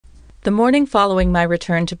The morning following my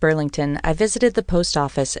return to Burlington, I visited the post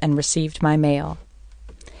office and received my mail.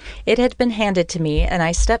 It had been handed to me, and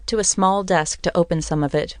I stepped to a small desk to open some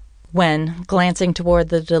of it, when, glancing toward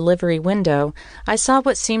the delivery window, I saw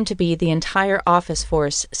what seemed to be the entire office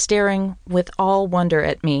force staring with all wonder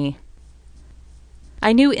at me.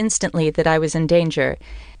 I knew instantly that I was in danger,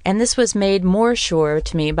 and this was made more sure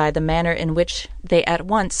to me by the manner in which they at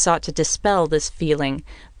once sought to dispel this feeling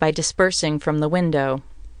by dispersing from the window.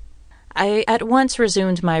 I at once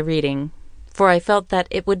resumed my reading, for I felt that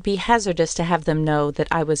it would be hazardous to have them know that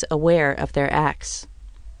I was aware of their acts.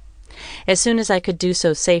 As soon as I could do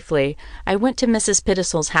so safely, I went to Mrs.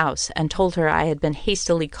 Pittisel's house and told her I had been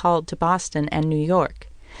hastily called to Boston and New York,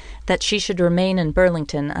 that she should remain in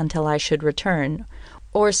Burlington until I should return,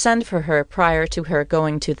 or send for her prior to her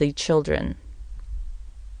going to the children.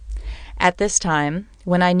 At this time,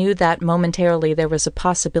 when I knew that momentarily there was a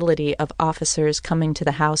possibility of officers coming to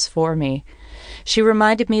the house for me, she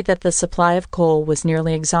reminded me that the supply of coal was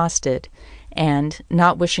nearly exhausted, and,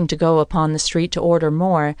 not wishing to go upon the street to order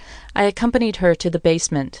more, I accompanied her to the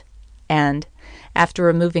basement, and, after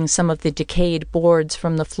removing some of the decayed boards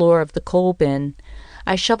from the floor of the coal bin,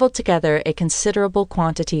 I shoveled together a considerable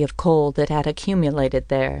quantity of coal that had accumulated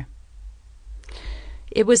there.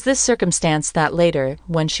 It was this circumstance that later,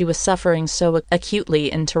 when she was suffering so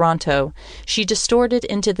acutely in Toronto, she distorted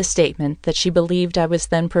into the statement that she believed I was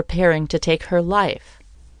then preparing to take her life.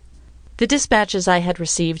 The dispatches I had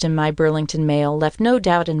received in my Burlington mail left no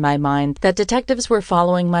doubt in my mind that detectives were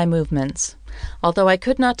following my movements, although I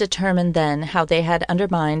could not determine then how they had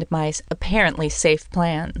undermined my apparently safe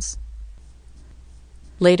plans.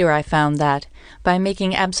 Later I found that, by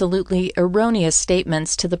making absolutely erroneous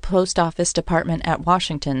statements to the Post Office Department at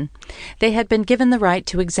Washington, they had been given the right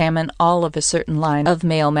to examine all of a certain line of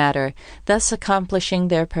mail matter, thus accomplishing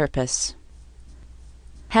their purpose.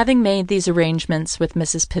 Having made these arrangements with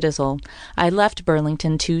Mrs. Pittisel, I left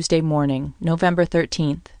Burlington Tuesday morning, November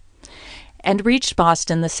 13th, and reached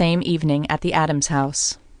Boston the same evening at the Adams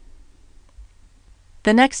House.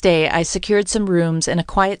 The next day I secured some rooms in a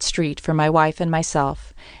quiet street for my wife and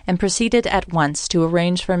myself, and proceeded at once to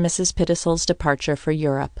arrange for Mrs. Pittisel's departure for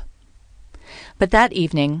Europe. But that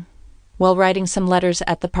evening, while writing some letters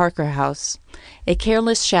at the Parker House, a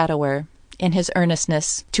careless shadower, in his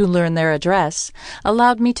earnestness to learn their address,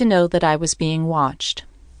 allowed me to know that I was being watched.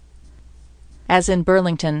 As in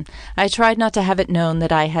Burlington, I tried not to have it known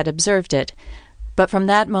that I had observed it, but from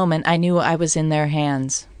that moment I knew I was in their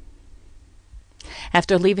hands.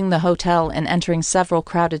 After leaving the hotel and entering several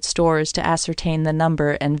crowded stores to ascertain the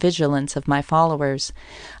number and vigilance of my followers,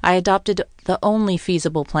 I adopted the only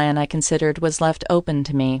feasible plan I considered was left open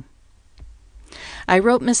to me. I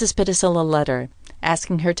wrote Mrs. Pittisel a letter,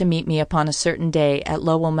 asking her to meet me upon a certain day at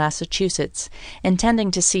Lowell, Massachusetts, intending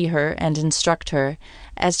to see her and instruct her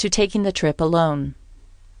as to taking the trip alone.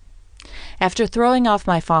 After throwing off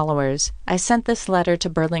my followers, I sent this letter to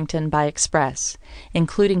Burlington by express,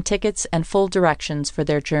 including tickets and full directions for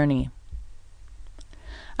their journey.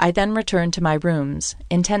 I then returned to my rooms,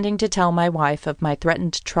 intending to tell my wife of my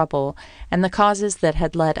threatened trouble and the causes that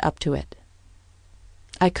had led up to it.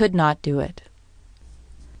 I could not do it.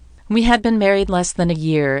 We had been married less than a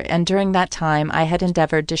year, and during that time I had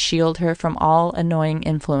endeavored to shield her from all annoying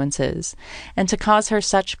influences, and to cause her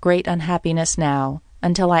such great unhappiness now,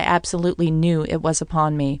 until I absolutely knew it was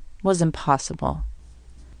upon me, was impossible.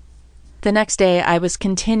 The next day I was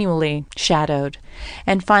continually shadowed,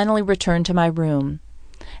 and finally returned to my room,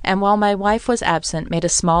 and while my wife was absent made a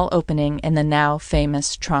small opening in the now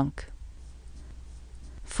famous trunk.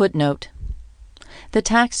 Footnote: the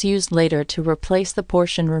tacks used later to replace the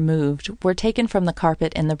portion removed were taken from the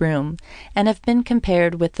carpet in the room, and have been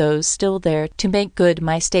compared with those still there to make good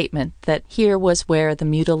my statement that here was where the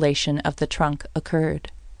mutilation of the trunk occurred.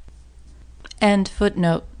 End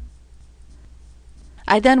footnote.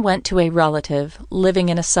 I then went to a relative, living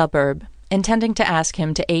in a suburb, intending to ask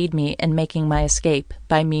him to aid me in making my escape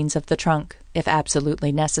by means of the trunk, if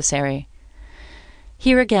absolutely necessary.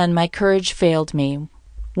 Here again my courage failed me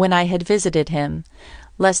when I had visited him,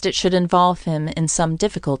 lest it should involve him in some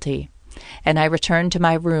difficulty, and I returned to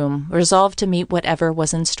my room, resolved to meet whatever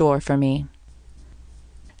was in store for me.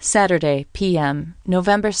 Saturday, p.m.,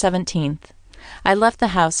 November 17th. I left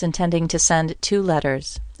the house intending to send 2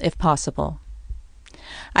 letters, if possible.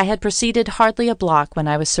 I had proceeded hardly a block when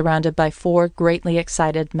I was surrounded by 4 greatly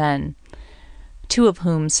excited men, 2 of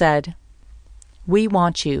whom said, "We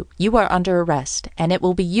want you. You are under arrest, and it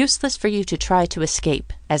will be useless for you to try to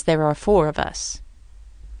escape, as there are 4 of us."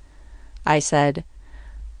 I said,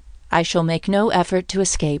 "I shall make no effort to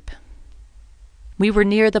escape." We were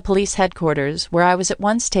near the police headquarters, where I was at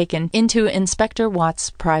once taken into Inspector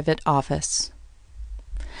Watts' private office.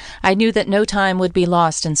 I knew that no time would be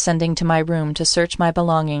lost in sending to my room to search my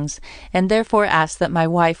belongings, and therefore asked that my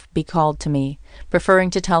wife be called to me,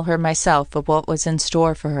 preferring to tell her myself of what was in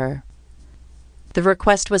store for her. The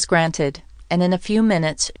request was granted, and in a few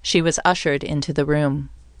minutes she was ushered into the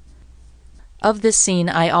room. Of this scene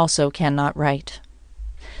I also cannot write.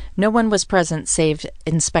 No one was present save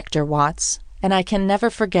Inspector Watts, and I can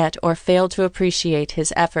never forget or fail to appreciate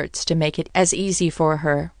his efforts to make it as easy for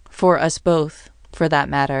her, for us both, for that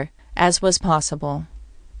matter, as was possible.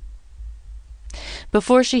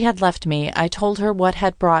 Before she had left me, I told her what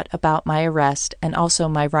had brought about my arrest and also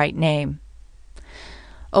my right name.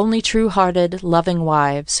 Only true-hearted, loving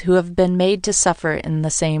wives, who have been made to suffer in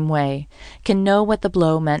the same way, can know what the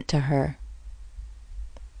blow meant to her.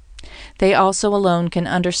 They also alone can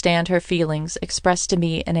understand her feelings expressed to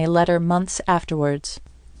me in a letter months afterwards,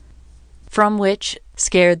 from which,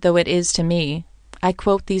 scared though it is to me, I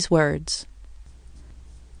quote these words: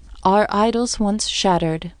 "Our idols once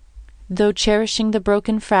shattered, though cherishing the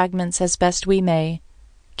broken fragments as best we may,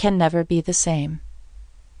 can never be the same."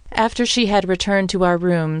 After she had returned to our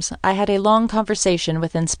rooms, I had a long conversation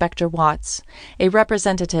with Inspector Watts, a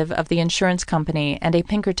representative of the insurance company and a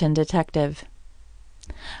Pinkerton detective.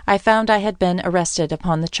 I found I had been arrested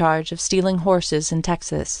upon the charge of stealing horses in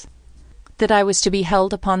Texas, that I was to be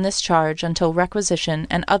held upon this charge until requisition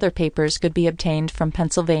and other papers could be obtained from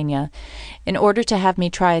Pennsylvania, in order to have me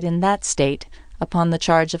tried in that state upon the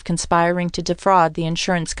charge of conspiring to defraud the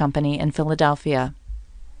insurance company in Philadelphia.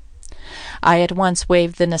 I at once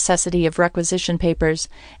waived the necessity of requisition papers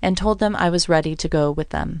and told them I was ready to go with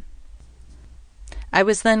them. I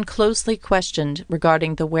was then closely questioned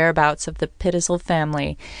regarding the whereabouts of the Pitisel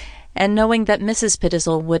family, and knowing that Mrs.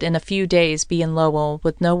 Pitisel would in a few days be in Lowell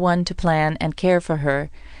with no one to plan and care for her,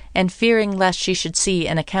 and fearing lest she should see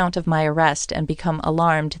an account of my arrest and become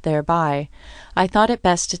alarmed thereby, I thought it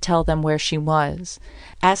best to tell them where she was,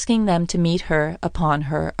 asking them to meet her upon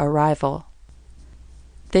her arrival.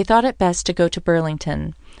 They thought it best to go to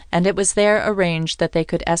Burlington, and it was there arranged that they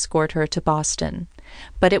could escort her to Boston,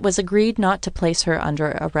 but it was agreed not to place her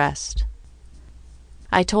under arrest.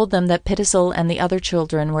 I told them that Pitisel and the other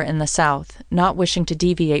children were in the South, not wishing to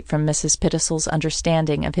deviate from Mrs. Pitisel's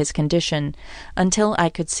understanding of his condition until I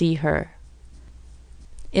could see her.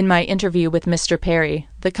 In my interview with Mr. Perry,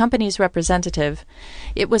 the company's representative,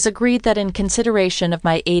 it was agreed that in consideration of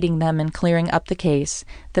my aiding them in clearing up the case,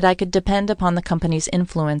 that I could depend upon the company's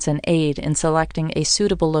influence and aid in selecting a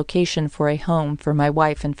suitable location for a home for my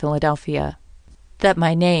wife in Philadelphia. That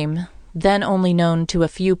my name, then only known to a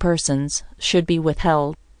few persons, should be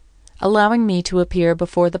withheld, allowing me to appear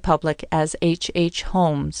before the public as H.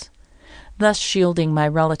 Holmes, thus shielding my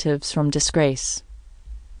relatives from disgrace.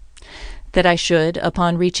 That I should,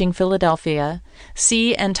 upon reaching Philadelphia,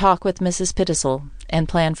 see and talk with Mrs. Pitisel, and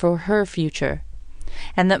plan for her future,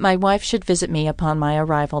 and that my wife should visit me upon my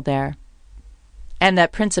arrival there, and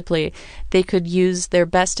that principally they could use their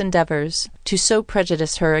best endeavors to so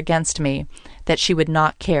prejudice her against me that she would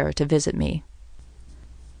not care to visit me.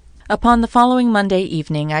 Upon the following Monday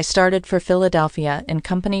evening I started for Philadelphia in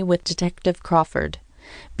company with Detective Crawford,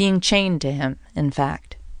 being chained to him, in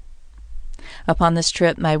fact. Upon this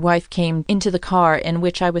trip my wife came into the car in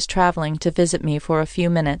which I was traveling to visit me for a few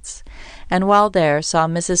minutes, and while there saw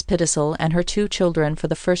Mrs. Pitisel and her 2 children for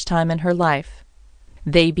the first time in her life,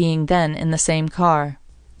 they being then in the same car.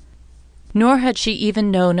 Nor had she even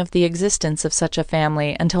known of the existence of such a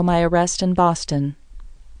family until my arrest in Boston.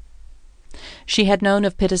 She had known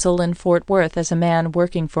of Pitisel in Fort Worth as a man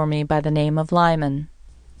working for me by the name of Lyman.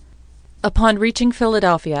 Upon reaching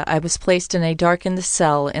Philadelphia, I was placed in a darkened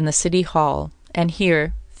cell in the city hall, and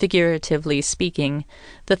here, figuratively speaking,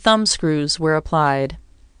 the thumbscrews were applied.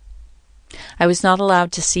 I was not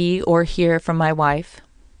allowed to see or hear from my wife,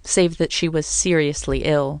 save that she was seriously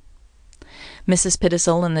ill. Mrs.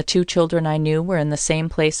 Pitisel and the 2 children I knew were in the same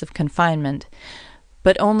place of confinement,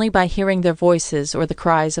 but only by hearing their voices or the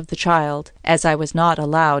cries of the child, as I was not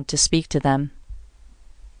allowed to speak to them.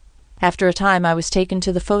 After a time I was taken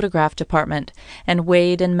to the photograph department and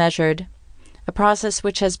weighed and measured, a process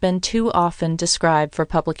which has been too often described for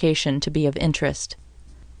publication to be of interest.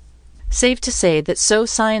 Save to say that so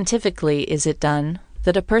scientifically is it done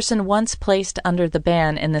that a person once placed under the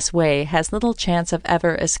ban in this way has little chance of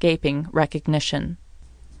ever escaping recognition.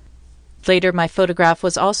 Later my photograph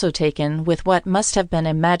was also taken with what must have been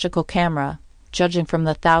a magical camera, judging from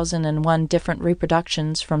the 1,001 different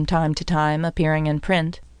reproductions from time to time appearing in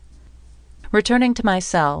print. Returning to my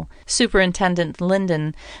cell, Superintendent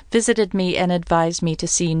Linden visited me and advised me to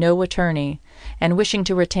see no attorney, and wishing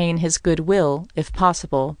to retain his good will, if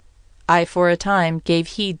possible, I for a time gave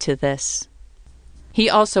heed to this. He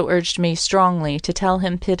also urged me strongly to tell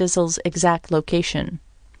him Piddizl's exact location.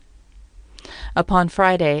 Upon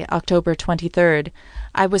Friday, October 23rd,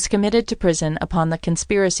 I was committed to prison upon the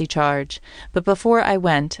conspiracy charge, but before I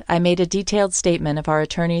went I made a detailed statement of our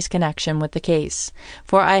attorney's connection with the case,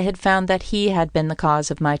 for I had found that he had been the cause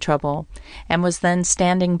of my trouble, and was then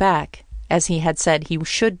standing back, as he had said he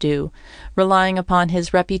should do, relying upon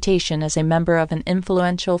his reputation as a member of an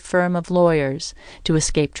influential firm of lawyers to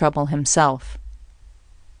escape trouble himself.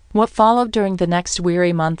 What followed during the next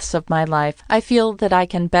weary months of my life I feel that I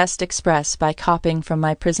can best express by copying from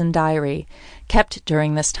my prison diary, kept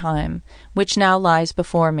during this time, which now lies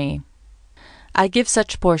before me. I give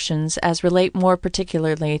such portions as relate more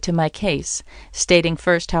particularly to my case, stating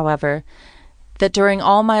first, however, that during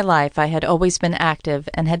all my life I had always been active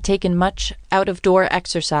and had taken much out-of-door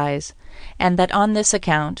exercise, and that on this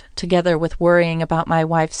account, together with worrying about my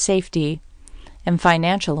wife's safety and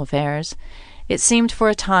financial affairs, it seemed for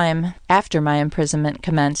a time after my imprisonment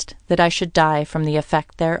commenced that I should die from the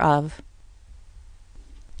effect thereof.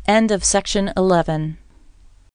 End of Section 11.